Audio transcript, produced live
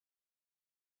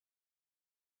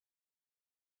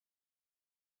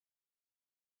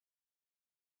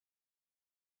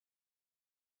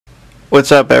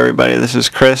What's up, everybody? This is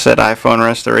Chris at iPhone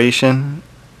Restoration,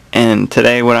 and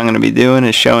today what I'm going to be doing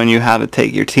is showing you how to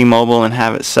take your T-Mobile and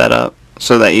have it set up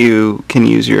so that you can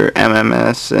use your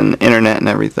MMS and internet and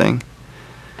everything.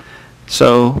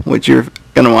 So what you're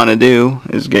going to want to do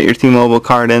is get your T-Mobile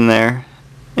card in there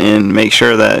and make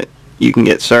sure that you can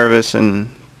get service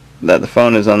and that the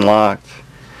phone is unlocked.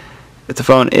 If the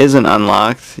phone isn't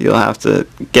unlocked, you'll have to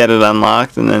get it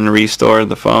unlocked and then restore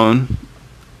the phone.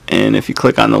 And if you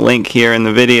click on the link here in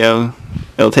the video,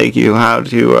 it'll take you how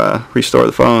to restore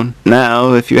the phone.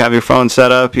 Now, if you have your phone set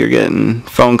up, you're getting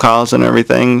phone calls and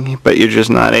everything, but you're just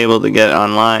not able to get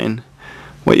online.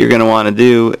 What you're going to want to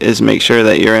do is make sure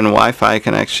that you're in Wi-Fi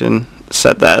connection.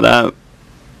 Set that up.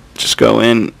 Just go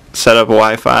in, set up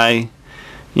Wi-Fi.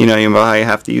 You know, you might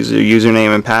have to use your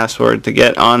username and password to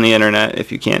get on the internet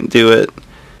if you can't do it.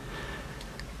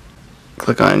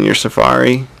 Click on your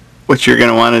Safari. What you're going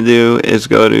to want to do is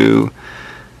go to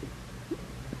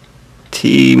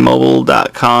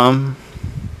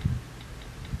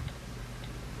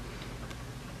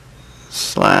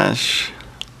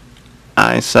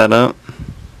tmobile.com/iSetup.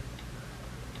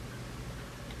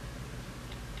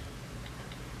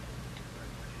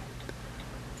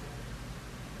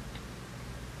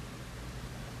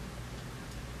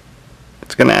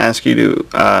 It's going to ask you to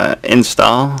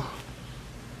install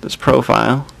this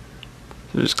profile.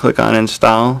 So just click on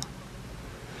install.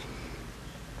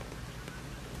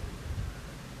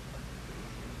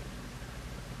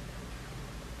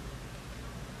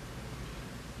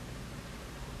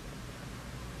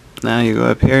 Now you go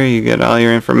up here, you get all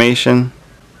your information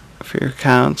for your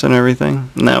accounts and everything.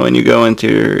 Now when you go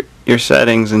into your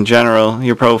settings in general,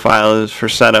 your profile is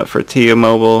set up for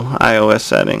T-Mobile iOS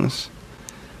settings.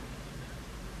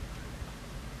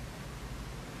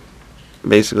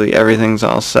 Basically everything's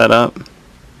all set up.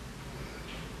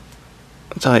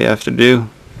 That's all you have to do.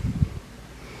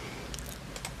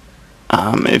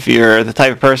 If you're the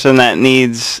type of person that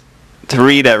needs to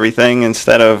read everything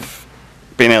instead of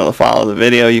being able to follow the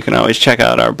video, you can always check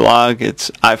out our blog.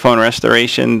 It's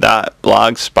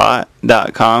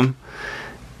iPhoneRestoration.blogspot.com,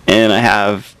 and I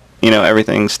have,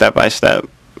 everything step-by-step,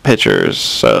 pictures,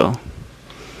 so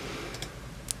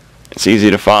it's easy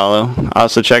to follow.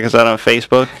 Also check us out on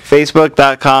Facebook,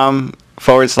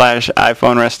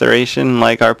 facebook.com/iPhoneRestoration.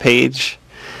 Like our page.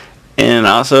 And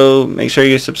also make sure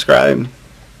you subscribe.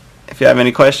 If you have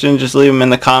any questions, just leave them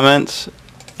in the comments.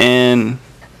 And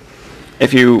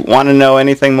if you want to know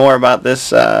anything more about this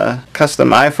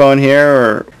custom iPhone here,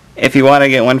 or if you want to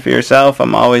get one for yourself,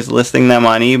 I'm always listing them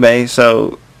on eBay.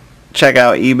 So check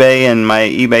out eBay, and my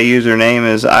eBay username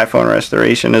is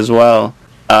iPhoneRestoration as well.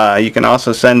 You can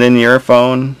also send in your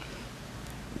phone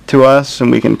to us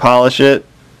and we can polish it,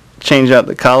 change out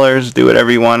the colors, do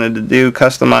whatever you wanted to do,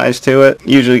 customize to it.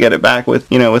 Usually get it back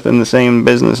within the same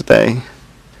business day.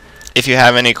 If you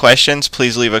have any questions,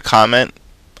 please leave a comment.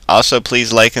 Also,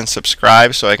 please like and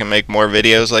subscribe so I can make more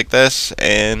videos like this.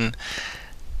 And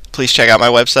please check out my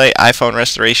website,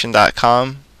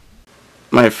 iPhoneRestoration.com.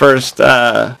 My first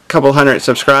couple hundred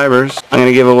subscribers, I'm going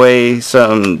to give away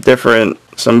some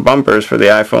bumpers for the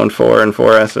iPhone 4 and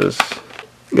 4S's.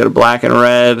 Got a black and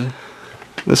red.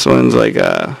 This one's like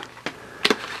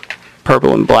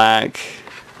purple and black,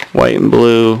 white and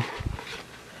blue. I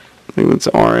think it's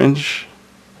orange,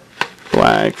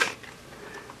 black,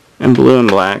 and blue and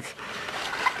black.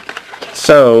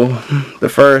 So the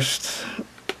first,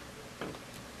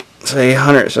 say,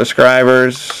 100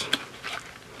 subscribers,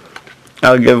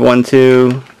 I'll give one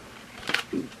to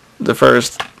the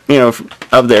first,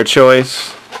 of their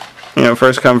choice.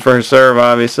 First come, first serve,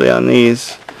 obviously, on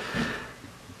these.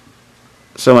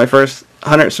 So my first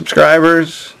 100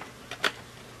 subscribers,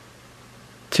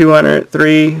 200,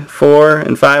 300, 400,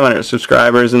 and 500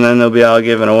 subscribers, and then they'll be all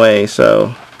given away.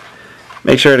 So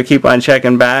make sure to keep on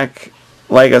checking back.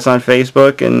 Like us on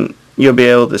Facebook, and you'll be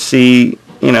able to see,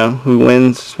 who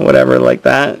wins, whatever like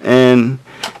that. And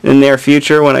in the near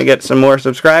future, when I get some more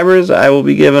subscribers, I will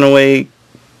be giving away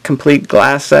complete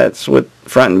glass sets with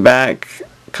front and back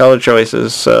color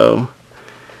choices. So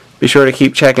be sure to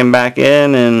keep checking back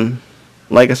in, and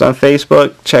like us on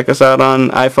Facebook. Check us out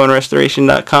on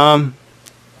iPhoneRestoration.com.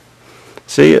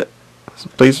 See ya.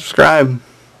 Please subscribe.